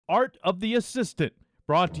Art of the Assistant,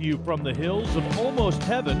 brought to you from the hills of Almost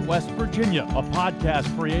Heaven, West Virginia, a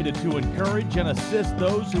podcast created to encourage and assist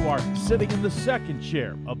those who are sitting in the second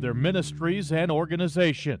chair of their ministries and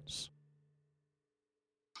organizations.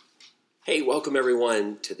 Hey, welcome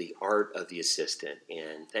everyone to the Art of the Assistant,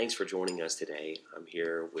 and thanks for joining us today. I'm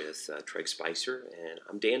here with Treg Spicer, and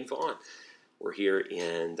I'm Dan Vaughn. We're here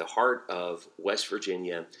in the heart of West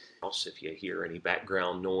Virginia. Also, if you hear any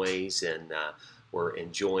background noise, and we're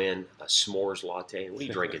enjoying a s'mores latte. What are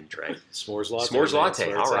you drinking, Treg? S'mores latte. S'mores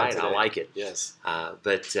latte. All right, I like it. Yes.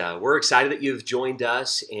 But we're excited that you've joined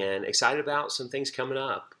us and excited about some things coming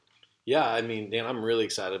up. Yeah, I mean, Dan, I'm really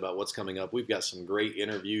excited about what's coming up. We've got some great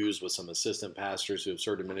interviews with some assistant pastors who have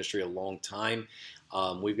served in ministry a long time.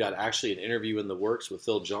 We've got actually an interview in the works with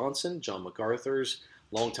Phil Johnson, John MacArthur's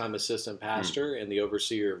longtime assistant pastor and the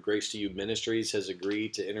overseer of Grace to You Ministries, has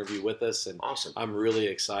agreed to interview with us. And awesome. I'm really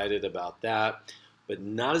excited about that, but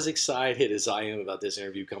not as excited as I am about this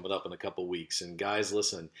interview coming up in a couple weeks. And guys,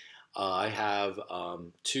 listen, I have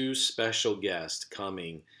two special guests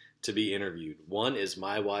coming to be interviewed. One is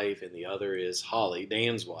my wife and the other is Holly,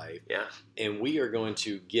 Dan's wife. Yeah. And we are going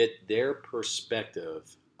to get their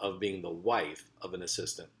perspective of being the wife of an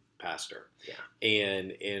assistant pastor. Yeah.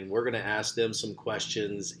 And we're going to ask them some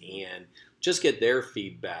questions and just get their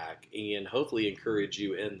feedback and hopefully encourage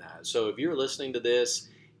you in that. So if you're listening to this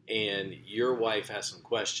and your wife has some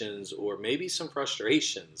questions or maybe some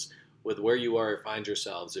frustrations with where you are or find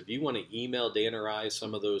yourselves, if you want to email Dan or I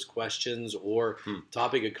some of those questions or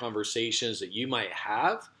topic of conversations that you might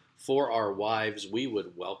have for our wives, we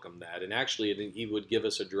would welcome that. And actually, he would give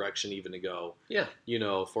us a direction even to go,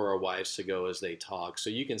 for our wives to go as they talk.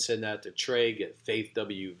 So you can send that to Treg at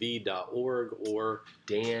faithwv.org or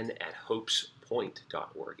Dan at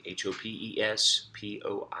hopespoint.org,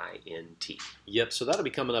 HOPESPOINT. Yep, so that'll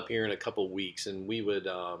be coming up here in a couple weeks, and we would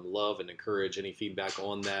love and encourage any feedback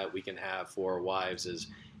on that we can have for our wives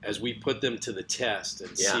as we put them to the test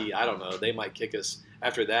and see. I don't know, they might kick us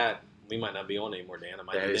after that. We might not be on anymore, Dan.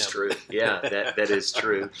 That is true. Yeah, that is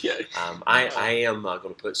true. I am going to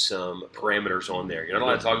put some parameters on there. You're not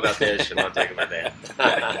allowed to talk about this. You're not talking about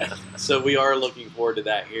that. So we are looking forward to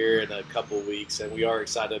that here in a couple weeks, and we are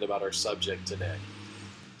excited about our subject today.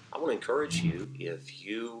 I want to encourage you, if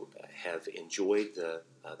you have enjoyed the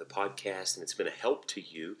podcast and it's been a help to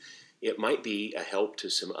you, it might be a help to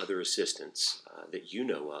some other assistants that you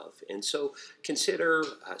know of. And so consider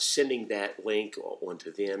sending that link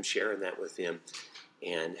onto them, sharing that with them,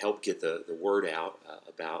 and help get the word out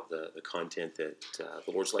about the content that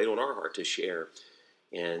the Lord's laid on our heart to share.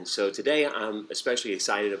 And so today I'm especially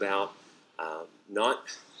excited about, not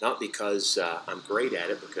because I'm great at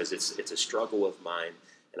it, because it's a struggle of mine,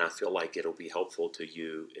 and I feel like it'll be helpful to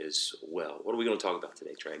you as well. What are we going to talk about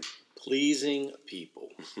today, Treg? Pleasing people.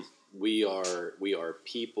 We are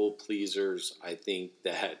people pleasers. I think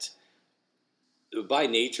that by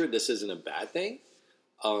nature this isn't a bad thing.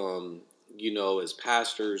 As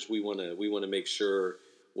pastors, we want to make sure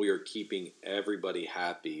we are keeping everybody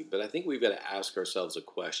happy. But I think we've got to ask ourselves a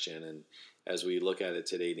question, and as we look at it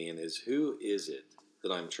today, Dan, is who is it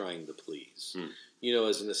that I'm trying to please?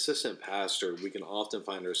 As an assistant pastor, we can often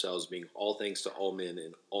find ourselves being all things to all men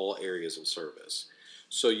in all areas of service.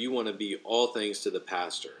 So you want to be all things to the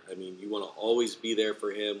pastor. I mean, you want to always be there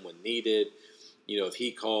for him when needed. If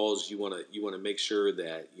he calls, you want to make sure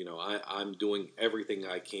that I'm doing everything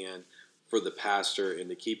I can for the pastor and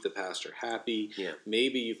to keep the pastor happy. Yeah.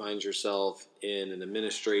 Maybe you find yourself in an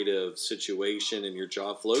administrative situation in your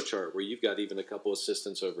job flow chart where you've got even a couple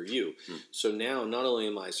assistants over you. So now not only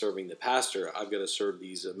am I serving the pastor, I've got to serve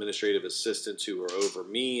these administrative assistants who are over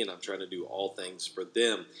me, and I'm trying to do all things for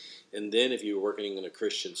them. And then if you're working in a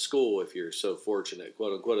Christian school, if you're so fortunate,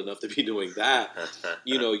 quote unquote, enough to be doing that,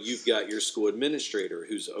 you've got your school administrator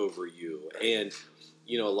who's over you. And,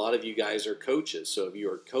 a lot of you guys are coaches. So if you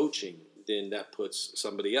are coaching, then that puts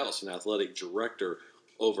somebody else, an athletic director,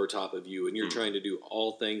 over top of you. And you're trying to do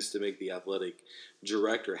all things to make the athletic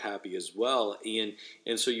director happy as well.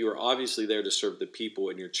 And so you are obviously there to serve the people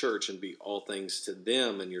in your church and be all things to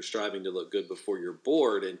them. And you're striving to look good before your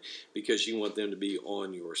board, and because you want them to be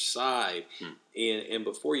on your side. And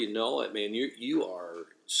before you know it, man, you are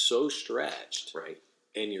so stretched. Right.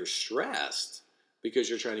 And you're stressed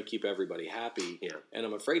because you're trying to keep everybody happy. Yeah. And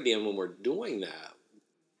I'm afraid, Dan, when we're doing that,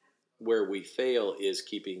 where we fail is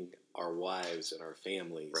keeping our wives and our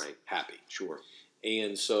families happy. Sure.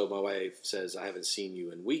 And so my wife says, I haven't seen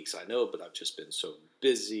you in weeks. I know, but I've just been so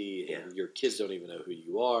busy, and your kids don't even know who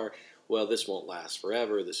you are. Well, this won't last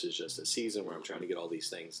forever. This is just a season where I'm trying to get all these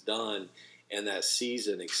things done. and that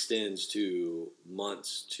season extends to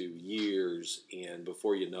months, to years, and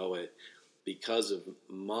before you know it, because of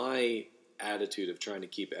my attitude of trying to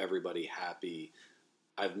keep everybody happy,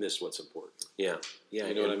 I've missed what's important. Yeah.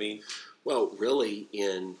 You know what I mean? Well, really,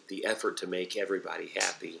 in the effort to make everybody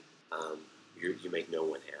happy, you make no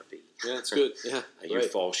one happy. Yeah, that's good. Yeah, You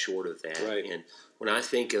fall short of that. Right. And when I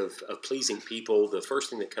think of pleasing people, the first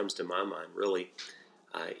thing that comes to my mind really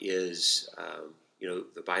is,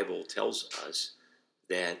 the Bible tells us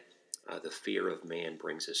that the fear of man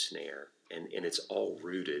brings a snare. And it's all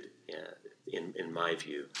rooted, in my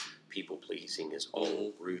view, people pleasing is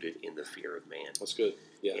all rooted in the fear of man. That's good.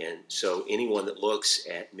 Yeah. And so anyone that looks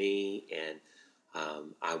at me and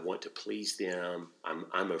I want to please them,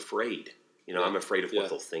 I'm afraid. I'm afraid of what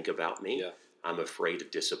they'll think about me. Yeah. I'm afraid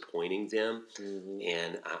of disappointing them,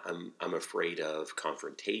 and I'm afraid of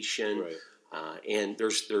confrontation. Right. And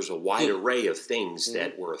there's a wide array of things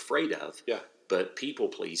that we're afraid of. Yeah. But people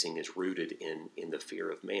pleasing is rooted in the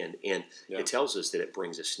fear of man, and it tells us that it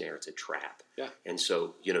brings a snare. It's a trap. Yeah. And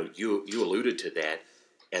so you alluded to that.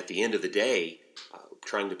 At the end of the day,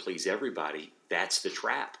 trying to please everybody, that's the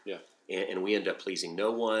trap. Yeah. And we end up pleasing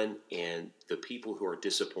no one. And the people who are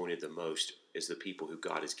disappointed the most is the people who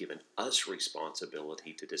God has given us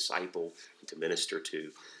responsibility to disciple, to minister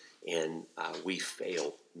to, and we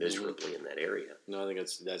fail miserably in that area. No, I think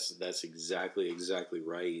that's exactly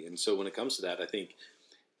right. And so when it comes to that, I think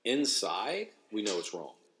inside we know it's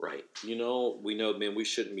wrong. Right. We know, man, we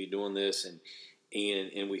shouldn't be doing this,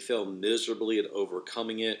 and we fail miserably at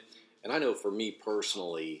overcoming it. And I know for me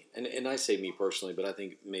personally, and I say me personally, but I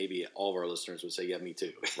think maybe all of our listeners would say, yeah, me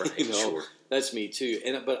too. Right. Sure. That's me too.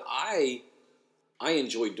 But I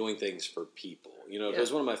enjoy doing things for people.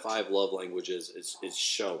 Because one of my 5 love languages is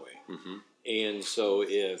showing. Mm-hmm. And so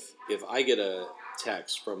if I get a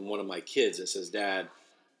text from one of my kids that says, "Dad,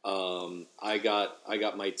 I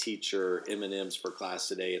got my teacher M&Ms for class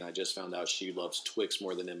today, and I just found out she loves Twix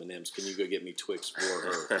more than M&Ms. Can you go get me Twix for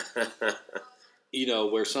her?"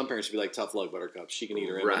 Where some parents would be like, "Tough luck, Buttercup. She can eat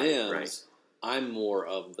her M&Ms." Right. I'm more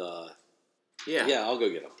of the, yeah, I'll go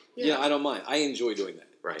get them. Yeah, I don't mind. I enjoy doing that.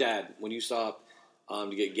 Right. Dad, when you stop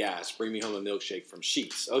to get gas, bring me home a milkshake from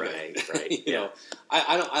Sheetz. Okay. Right.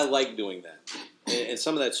 I like doing that. And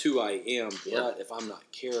some of that's who I am, but Yeah. if I'm not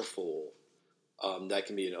careful, that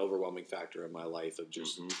can be an overwhelming factor in my life of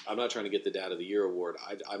just, I'm not trying to get the Dad of the Year award.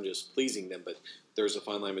 I'm just pleasing them, but there's a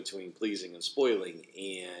fine line between pleasing and spoiling.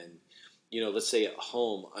 And, let's say at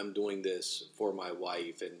home, I'm doing this for my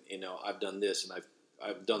wife, and, I've done this, and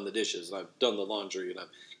I've done the dishes, and I've done the laundry, and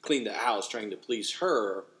I've cleaned the house trying to please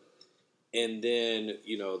her. And then,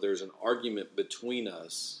 there's an argument between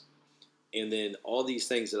us, and then all these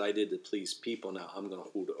things that I did to please people, now I'm going to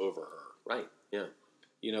hold over her. Right, yeah.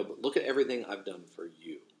 But look at everything I've done for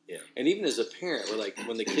you. Yeah. And even as a parent, we're like,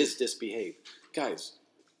 when the kids misbehave, guys,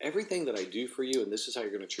 everything that I do for you, and this is how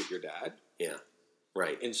you're going to treat your dad. Yeah,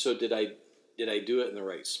 right. And so did I do it in the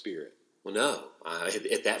right spirit? Well, no.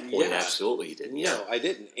 At that point, absolutely you didn't. Yeah. No, I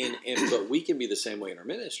didn't. But we can be the same way in our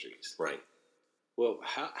ministries. Right. Well,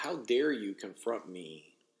 how dare you confront me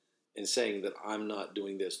in saying that I'm not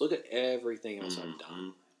doing this? Look at everything else I've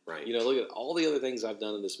done. Right. Look at all the other things I've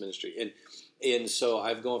done in this ministry. And so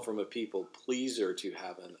I've gone from a people pleaser to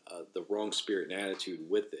having the wrong spirit and attitude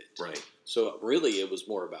with it. Right. So really it was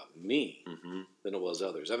more about me than it was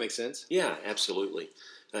others. That makes sense? Yeah, absolutely.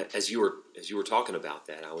 As you were talking about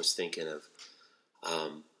that, I was thinking of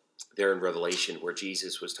there in Revelation where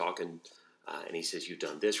Jesus was talking and he says, "You've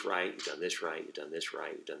done this right, you've done this right, you've done this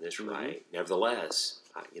right, you've done this right. Nevertheless,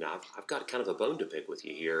 I've got kind of a bone to pick with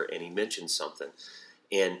you here." And he mentions something.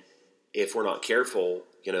 And if we're not careful,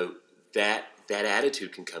 that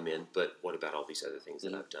attitude can come in, but what about all these other things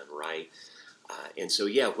that I've done right? And so,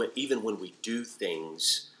 even when we do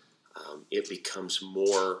things, it becomes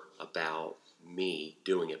more about me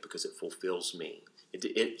doing it because it fulfills me.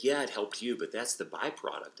 It helped you, but that's the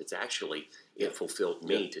byproduct. It's actually, it fulfilled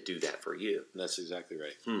me to do that for you. That's exactly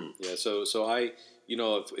right. Yeah. So I,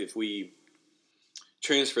 if we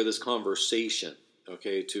transfer this conversation,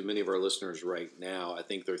 okay, to many of our listeners right now, I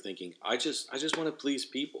think they're thinking, I just want to please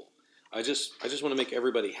people. I just want to make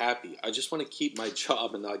everybody happy. I just want to keep my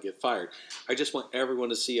job and not get fired. I just want everyone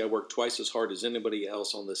to see I work twice as hard as anybody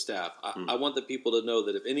else on the staff. I want the people to know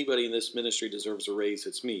that if anybody in this ministry deserves a raise,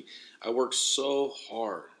 it's me. I work so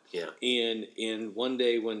hard. Yeah. And one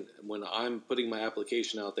day when I'm putting my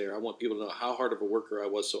application out there, I want people to know how hard of a worker I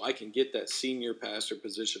was so I can get that senior pastor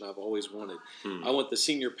position I've always wanted. I want the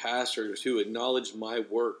senior pastor to acknowledge my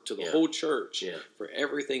work to the whole church for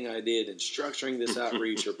everything I did in structuring this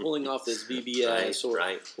outreach or pulling off this VBS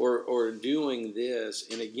or doing this.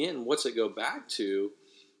 And again, what's it go back to?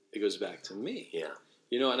 It goes back to me. Yeah.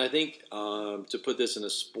 You know, and I think to put this in a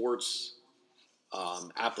sports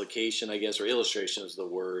application, I guess, or illustration is the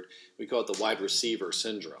word, we call it the wide receiver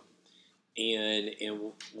syndrome. And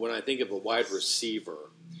when I think of a wide receiver,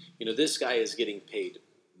 you know, this guy is getting paid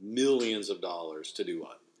millions of dollars to do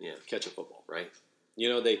what? Yeah. Catch a football. Right. You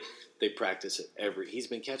know, they practice it he's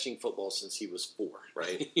been catching football since he was 4.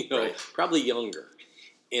 Right. You know, probably younger.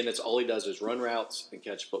 And it's all he does is run routes and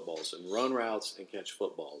catch footballs and run routes and catch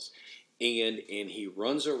footballs. And he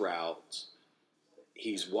runs a route.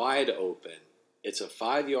 He's wide open. It's a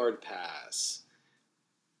 5-yard pass.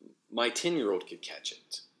 My 10-year-old could catch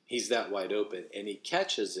it. He's that wide open. And he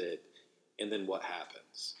catches it, and then what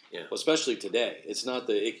happens? Yeah. Well, especially today. It's not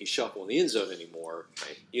the icky shuffle in the end zone anymore.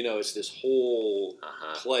 Right. You know, it's this whole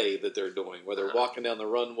play that they're doing, where they're walking down the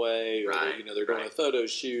runway or they're doing a photo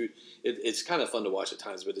shoot. It's kind of fun to watch at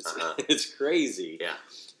times, but it's it's crazy. Yeah.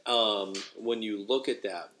 When you look at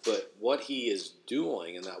that. But what he is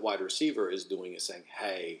doing, and that wide receiver is doing, is saying,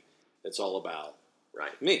 hey, it's all about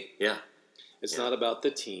me. Yeah. It's not about the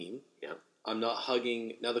team. Yeah. I'm not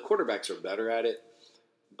hugging. Now, the quarterbacks are better at it,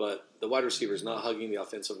 but the wide receiver is not hugging the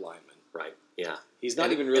offensive lineman. Right. Yeah. He's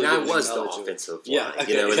not even really. And I was the offensive line. Yeah.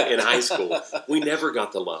 Okay. You know, in high school, we never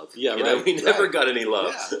got the love. Yeah. You know, we never got any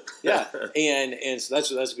love. Yeah. And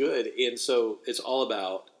so that's good. And so it's all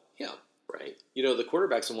about him. Right. You know, the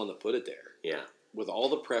quarterback's the one that put it there. Yeah. With all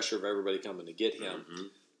the pressure of everybody coming to get him,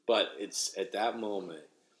 but it's at that moment.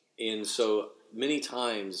 And so many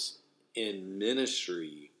times in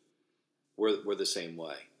ministry, we're the same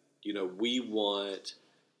way. You know, we want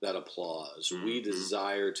that applause. We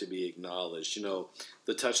desire to be acknowledged. You know,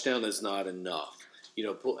 the touchdown is not enough. You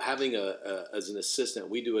know, having as an assistant,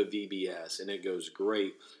 we do a VBS and it goes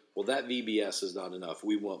great. Well, that VBS is not enough.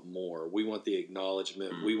 We want more. We want the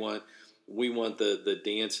acknowledgement. We want the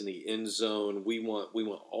dance in the end zone. We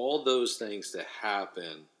want all those things to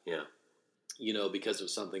happen. Yeah. You know, because of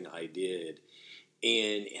something I did.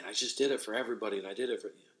 And I just did it for everybody, and I did it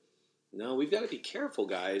for... No, we've got to be careful,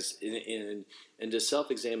 guys, and do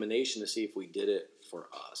self-examination to see if we did it for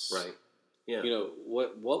us. Right. Yeah. You know,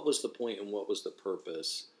 what was the point and what was the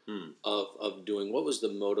purpose of doing? What was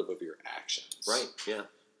the motive of your actions? Right, yeah.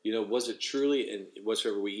 You know, was it truly, and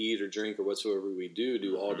whatsoever we eat or drink or whatsoever we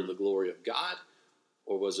do all to the glory of God,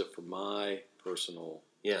 or was it for my personal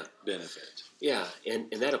benefit? Yeah,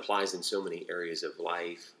 and that applies in so many areas of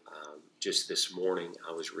life. Just this morning,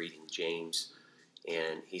 I was reading James,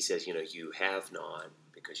 and he says, you know, you have not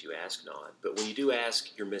because you ask not. But when you do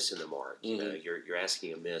ask, you're missing the mark. You know, you're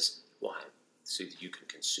asking amiss. Why? So that you can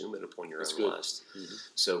consume it upon your own lust.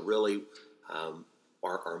 So really,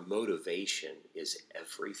 our motivation is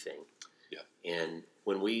everything. Yeah. And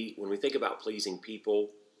when we think about pleasing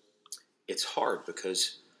people, it's hard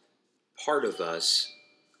because part of us,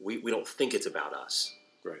 we don't think it's about us.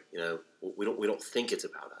 Right. You know, we don't think it's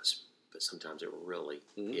about us, but sometimes it really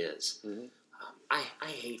is. I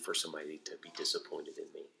hate for somebody to be disappointed in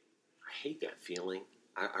me. I hate that feeling.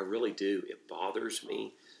 I really do. It bothers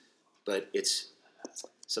me. But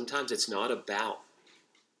sometimes it's not about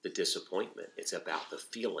the disappointment. It's about the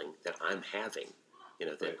feeling that I'm having, you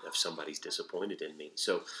know, that if somebody's disappointed in me.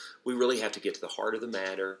 So we really have to get to the heart of the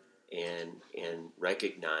matter and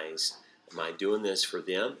recognize, am I doing this for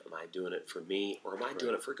them? Am I doing it for me? Or am I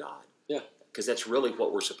doing it for God? Yeah. Because that's really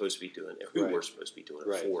what we're supposed to be doing, and who we're supposed to be doing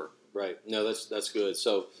it for. Right. No, that's good.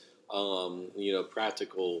 So, you know,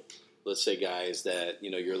 practical, let's say, guys, that, you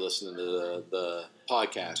know, you're listening to the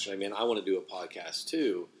podcast. I mean, I want to do a podcast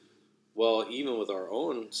too. Well, even with our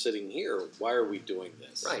own sitting here, why are we doing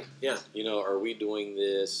this? Right, yeah. You know, are we doing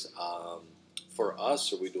this for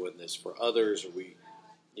us? Are we doing this for others? Are we,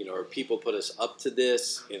 you know, are people put us up to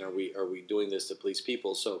this? And are we doing this to please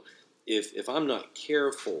people? So if I'm not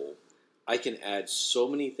careful, I can add so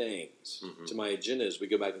many things to my agenda as we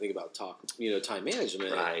go back and think about time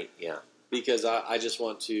management. Right, yeah. Because I just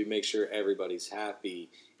want to make sure everybody's happy.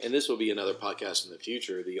 And this will be another podcast in the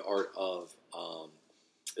future, the art of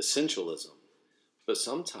essentialism. But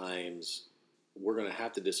sometimes we're going to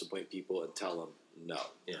have to disappoint people and tell them no.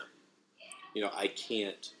 Yeah. You know, I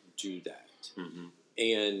can't do that.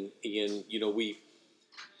 And you know, we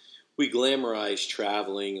we glamorize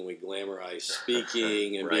traveling and we glamorize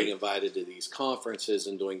speaking and Right. being invited to these conferences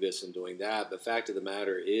and doing this and doing that. But the fact of the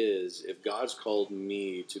matter is, if God's called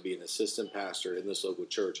me to be an assistant pastor in this local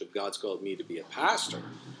church, if God's called me to be a pastor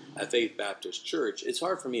at Faith Baptist Church, it's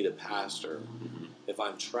hard for me to pastor if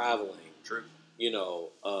I'm traveling, True.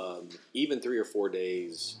 even 3 or 4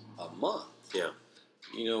 days a month. Yeah.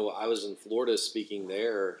 I was in Florida speaking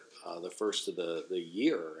there the first of the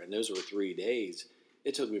year, and those were 3 days.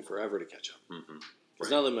 It took me forever to catch up. Mm-hmm. Because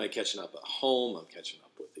not only am I catching up at home, I'm catching up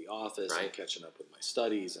with the office, I'm Right. catching up with my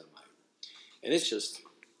studies, and it's just,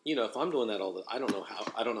 if I'm doing that I don't know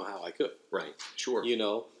how I could, Right. Sure.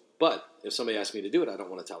 But if somebody asks me to do it, I don't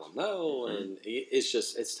want to tell them no, and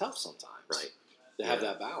it's tough sometimes, Right. to have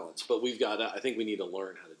that balance. But I think we need to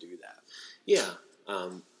learn how to do that. Yeah.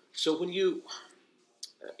 So when you,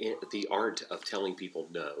 the art of telling people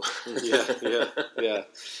no, Yeah.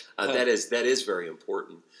 that is very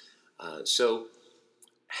important. So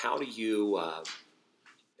how do you,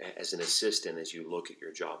 as an assistant, as you look at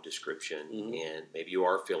your job description, and maybe you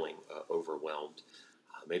are feeling overwhelmed,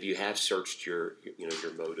 maybe you have searched your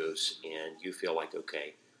motives, and you feel like,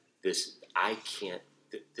 okay, this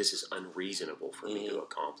is unreasonable for me to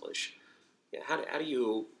accomplish. Yeah, how do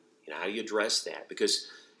you address that? Because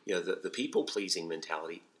the people pleasing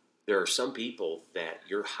mentality. There are some people that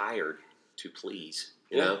you're hired to please.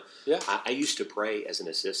 You know. Yeah. I used to pray as an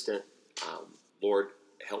assistant, Lord,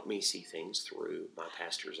 help me see things through my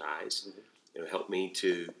pastor's eyes. Help me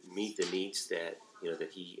to meet the needs that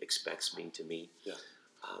He expects me to meet. Yeah.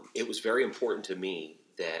 It was very important to me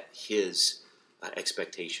that His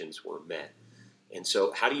expectations were met. And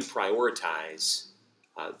so, how do you prioritize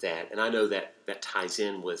that? And I know that ties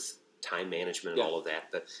in with time management and all of that.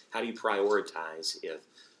 But how do you prioritize if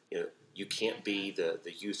you can't be the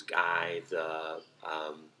youth guy, the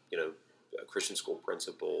Christian school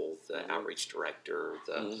principal, the outreach director,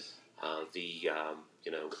 the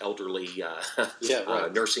elderly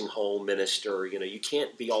nursing home minister. You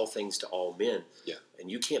can't be all things to all men. Yeah. And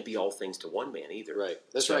you can't be all things to one man either. Right.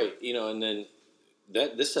 That's right. And then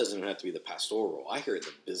this doesn't have to be the pastoral role. I hear it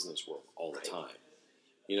in the business world all the time.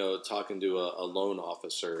 Talking to a loan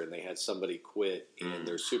officer, and they had somebody quit, and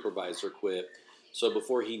their supervisor quit. So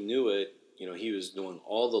before he knew it, he was doing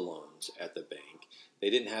all the loans at the bank. They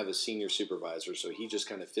didn't have a senior supervisor, so he just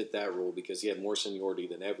kind of fit that role because he had more seniority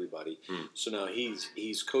than everybody. So now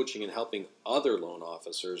he's coaching and helping other loan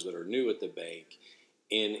officers that are new at the bank,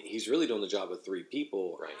 and he's really doing the job of 3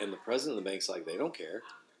 people. Right. And the president of the bank's like, they don't care.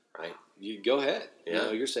 Right. You go ahead.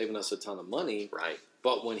 Yeah. You're saving us a ton of money. Right.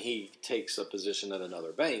 But when he takes a position at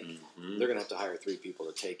another bank, they're going to have to hire 3 people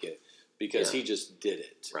to take it because he just did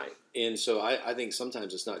it. Right. And so I think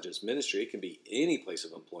sometimes it's not just ministry. It can be any place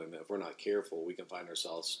of employment. If we're not careful, we can find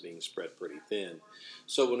ourselves being spread pretty thin.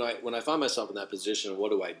 So when I find myself in that position, what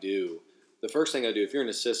do? The first thing I do, if you're an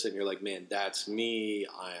assistant, you're like, man, that's me.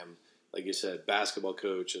 I am, like you said, basketball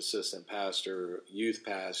coach, assistant pastor, youth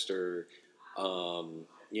pastor,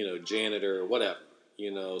 janitor, whatever,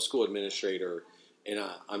 school administrator. And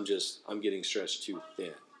I'm getting stretched too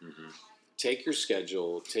thin. Take your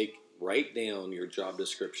schedule, write down your job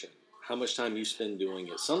description, how much time you spend doing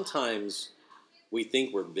it. Sometimes we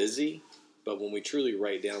think we're busy, but when we truly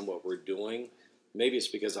write down what we're doing, maybe it's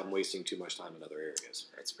because I'm wasting too much time in other areas.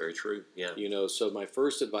 That's very true. Yeah. So my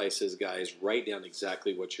first advice is, guys, write down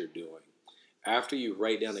exactly what you're doing. After you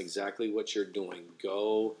write down exactly what you're doing,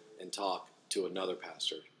 go and talk to another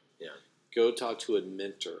pastor. Yeah. Go talk to a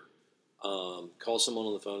mentor. Call someone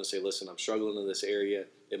on the phone and say, listen, I'm struggling in this area.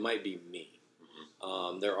 It might be me.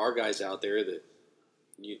 There are guys out there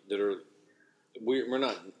we're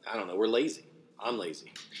not, I don't know, we're lazy. I'm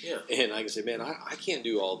lazy. Yeah. And I can say, man, I can't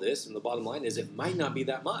do all this. And the bottom line is it might not be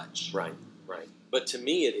that much. Right. But to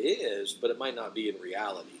me it is, but it might not be in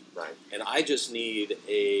reality. Right. And I just need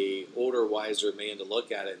a older, wiser man to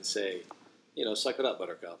look at it and say, suck it up,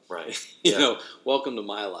 buttercup. Right. Welcome to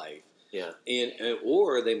my life. Yeah. And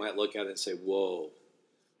or they might look at it and say, whoa,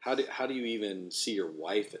 how do you even see your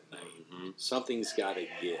wife at night? Something's got to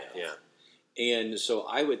give. Yeah. And so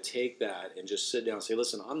I would take that and just sit down and say,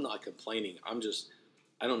 listen, I'm not complaining. I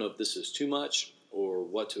don't know if this is too much or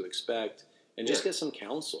what to expect, and just get some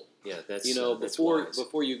counsel. Yeah, that's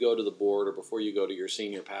before you go to the board or before you go to your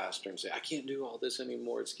senior pastor and say, I can't do all this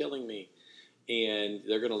anymore. It's killing me. And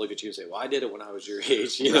they're going to look at you and say, well, I did it when I was your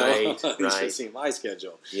age. You should see my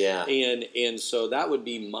schedule. Yeah. And so that would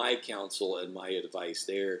be my counsel and my advice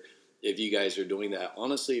there. If you guys are doing that,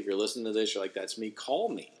 honestly, if you're listening to this, you're like, that's me, call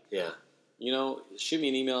me. Yeah. Shoot me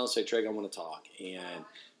an email and say, Treg, I want to talk. And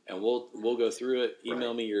and we'll go through it. Email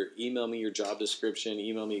Right. me your job description.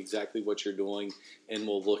 Email me exactly what you're doing, and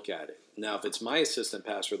we'll look at it. Now, if it's my assistant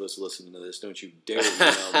pastor that's listening to this, don't you dare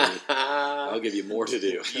email me. I'll give you more to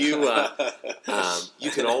do.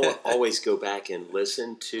 You can always go back and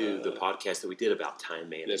listen to the podcast that we did about time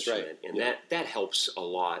management. That's right. And that helps a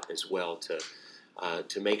lot as well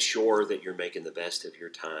to make sure that you're making the best of your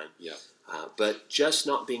time. Yeah. But just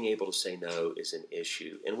not being able to say no is an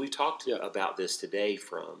issue. And we've talked about this today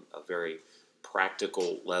from a very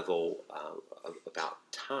practical level about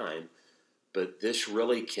time, but this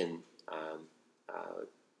really can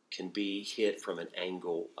be hit from an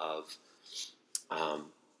angle of,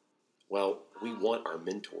 we want our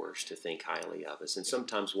mentors to think highly of us. And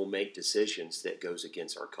sometimes we'll make decisions that goes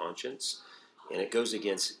against our conscience, and it goes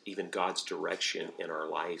against even God's direction in our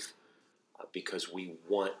life because we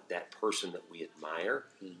want that person that we admire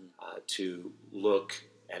to look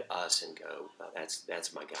at us and go,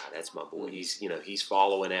 that's my guy, that's my boy. He's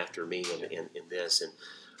following after me in this.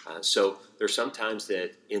 And so there's sometimes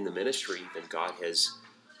that in the ministry, even God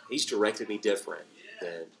he's directed me different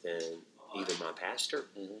than even my pastor.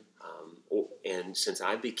 And since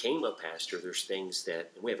I became a pastor, there's things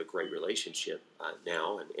that, and we have a great relationship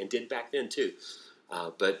now and did back then too.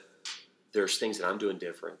 But there's things that I'm doing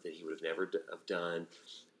different that he would have never have done.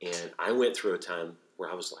 And I went through a time where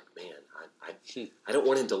I was like, man, I don't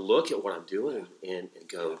want him to look at what I'm doing and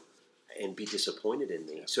go and be disappointed in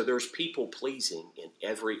me. So there's people pleasing in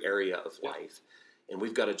every area of life. And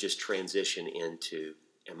we've got to just transition into,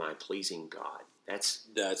 am I pleasing God? That's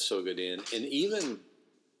so good. And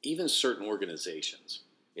even certain organizations.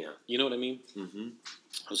 Yeah. You know what I mean?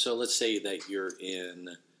 Mm-hmm. So let's say that you're in,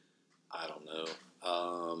 I don't know,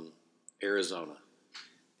 Arizona,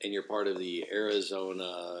 and you're part of the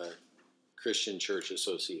Arizona Christian Church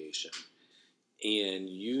Association, and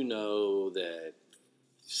you know that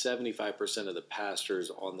 75% of the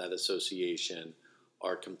pastors on that association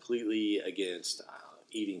are completely against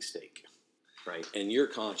eating steak. Right. And your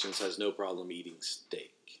conscience has no problem eating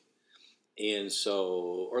steak. And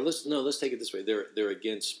so, or let's take it this way. They're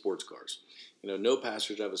against sports cars. No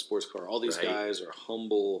pastors have a sports car. All these guys are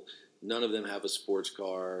humble. None of them have a sports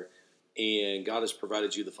car. And God has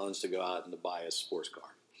provided you the funds to go out and to buy a sports car.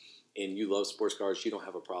 And you love sports cars. You don't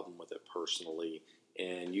have a problem with it personally.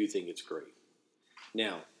 And you think it's great.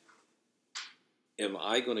 Now, am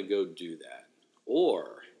I going to go do that?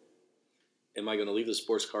 Or am I going to leave the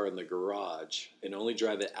sports car in the garage and only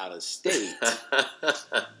drive it out of state?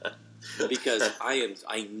 Because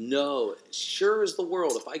I know, sure as the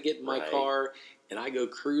world, if I get in my car and I go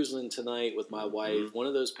cruising tonight with my wife, one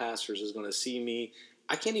of those pastors is going to see me.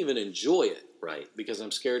 I can't even enjoy it. Right. Because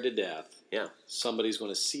I'm scared to death. Yeah. Somebody's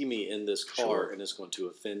going to see me in this car and it's going to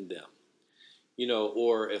offend them.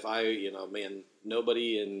 Or if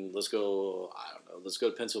nobody let's go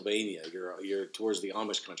to Pennsylvania. You're towards the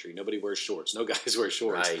Amish country. Nobody wears shorts. No guys wear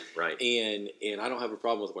shorts. Right. And I don't have a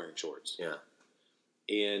problem with wearing shorts. Yeah.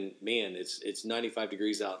 And man, it's 95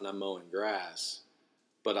 degrees out and I'm mowing grass,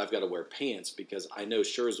 but I've got to wear pants because I know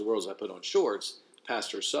sure as the world as I put on shorts,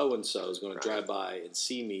 Pastor so-and-so is going to drive by and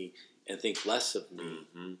see me and think less of me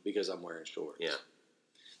because I'm wearing shorts. Yeah.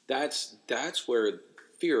 That's where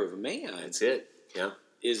fear of man. That's it. Yeah.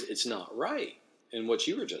 It's not right. And what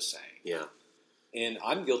you were just saying. Yeah. And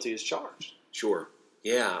I'm guilty as charged. Sure.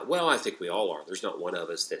 Yeah. Well, I think we all are. There's not one of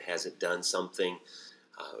us that hasn't done something.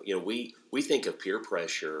 We think of peer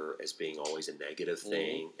pressure as being always a negative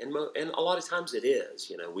thing, and a lot of times it is.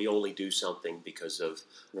 We only do something because of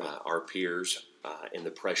our peers and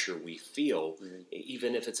the pressure we feel,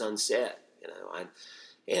 even if it's unsaid.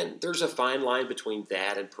 And there's a fine line between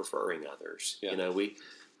that and preferring others. Yeah.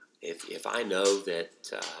 If I know that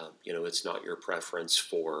it's not your preference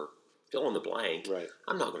for fill in the blank,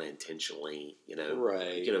 I'm not going to intentionally,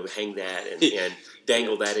 hang that and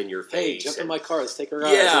dangle that in your face. Hey, jump in my car, let's take a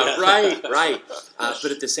ride. Yeah, right.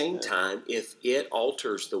 But at the same time, if it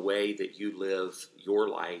alters the way that you live your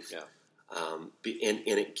life, and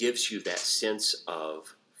it gives you that sense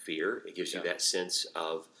of fear, it gives you that sense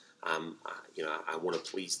of, I want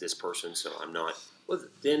to please this person, so I'm not. Well,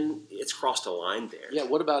 then it's crossed a line there. Yeah.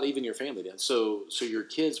 What about even your family then? So your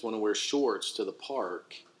kids want to wear shorts to the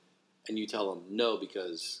park. And you tell them no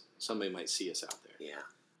because somebody might see us out there. Yeah.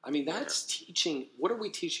 I mean, that's teaching. What are we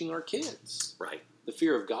teaching our kids? Right. The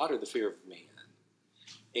fear of God or the fear of man?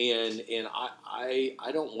 And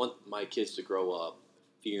I don't want my kids to grow up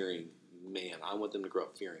fearing man. I want them to grow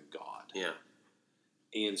up fearing God. Yeah.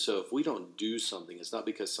 And so if we don't do something, it's not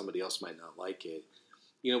because somebody else might not like it.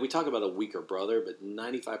 We talk about a weaker brother, but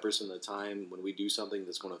 95% of the time when we do something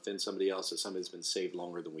that's going to offend somebody else, it's somebody that's been saved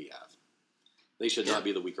longer than we have. They should not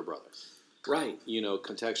be the weaker brother. Right.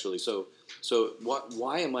 Contextually. So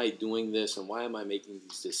why am I doing this, and why am I making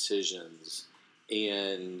these decisions?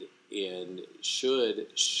 And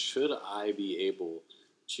should I be able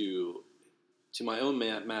to my own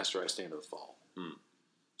master I stand or fall?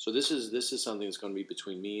 So this is something that's going to be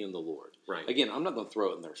between me and the Lord. Right. Again, I'm not going to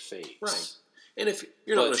throw it in their face. Right. And if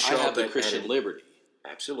you're not going to show I have up the at Christian liberty.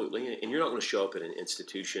 Absolutely. And you're not going to show up at an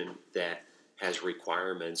institution that has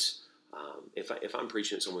requirements. If I'm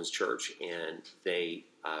preaching at someone's church and they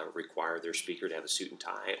require their speaker to have a suit and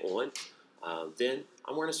tie on, then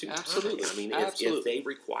I'm wearing a suit and tie. Absolutely. I mean, Absolutely. if they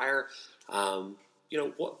require,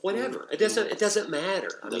 whatever, it doesn't matter.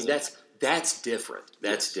 I mean, that's different.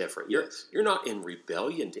 That's different. You're not in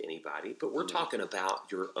rebellion to anybody, but we're talking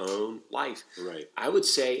about your own life. Right. I would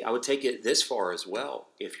take it this far as well.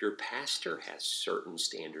 If your pastor has certain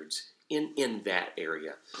standards in that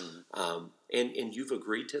area, and you've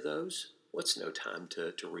agreed to those, what's no time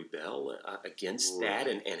to rebel against that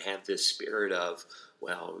and have this spirit of,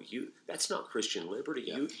 well, that's not Christian liberty.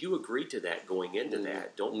 Yeah. You agreed to that going into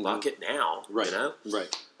that. Don't buck it now. Right.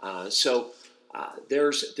 Right. So there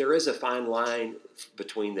is a fine line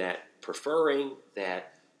between that preferring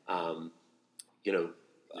that,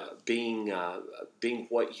 being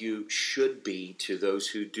what you should be to those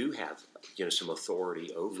who do have some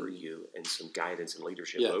authority over you and some guidance and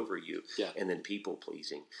leadership over you, and then people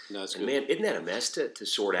pleasing. No, that's and good. Man, isn't that a mess to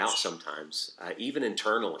sort out sometimes, even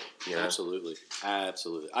internally? Absolutely. I've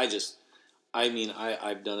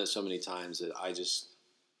done it so many times that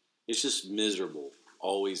it's just miserable.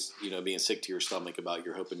 Always, being sick to your stomach about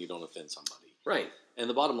you're hoping you don't offend somebody. Right. And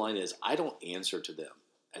the bottom line is, I don't answer to them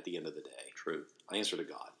at the end of the day. True. I answer to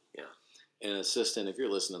God. Yeah. And assistant, if you're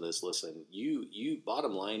listening to this, listen, you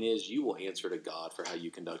bottom line is you will answer to God for how you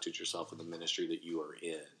conducted yourself in the ministry that you are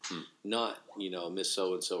in. Not, Miss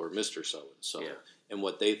So-and-so or Mr. So-and-so and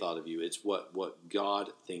what they thought of you. It's what God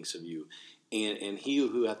thinks of you. And he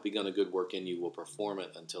who hath begun a good work in you will perform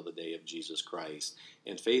it until the day of Jesus Christ.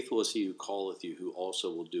 And faithful is he who calleth you, who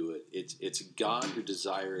also will do it. It's God who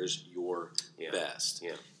desires your best.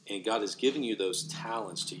 Yeah. And God has given you those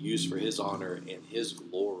talents to use for his honor and his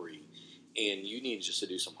glory. And you need just to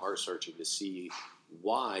do some heart searching to see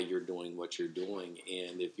why you're doing what you're doing.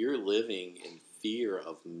 And if you're living in fear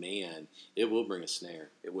of man, it will bring a snare.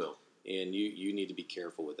 It will. And you need to be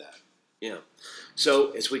careful with that. Yeah.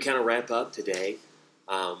 So as we kind of wrap up today,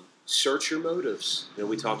 search your motives.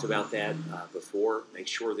 We talked about that before. Make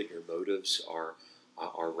sure that your motives are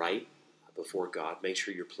right before God. Make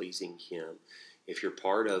sure you're pleasing him. If you're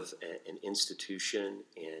part of an institution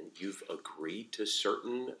and you've agreed to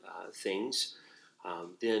certain things,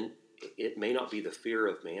 then it may not be the fear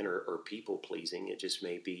of man or people pleasing. It just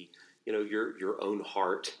may be, your own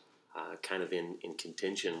heart kind of in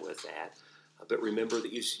contention with that. But remember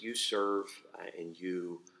that you serve and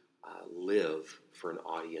you live for an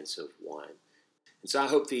audience of one. And so I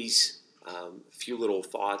hope these few little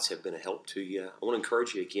thoughts have been a help to you. I want to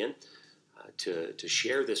encourage you again to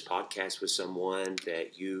share this podcast with someone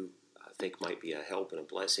that you think might be a help and a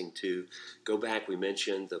blessing to. Go back, we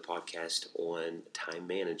mentioned the podcast on time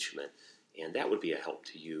management, and that would be a help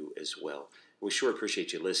to you as well. We sure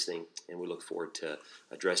appreciate you listening, and we look forward to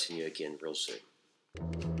addressing you again real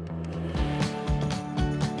soon.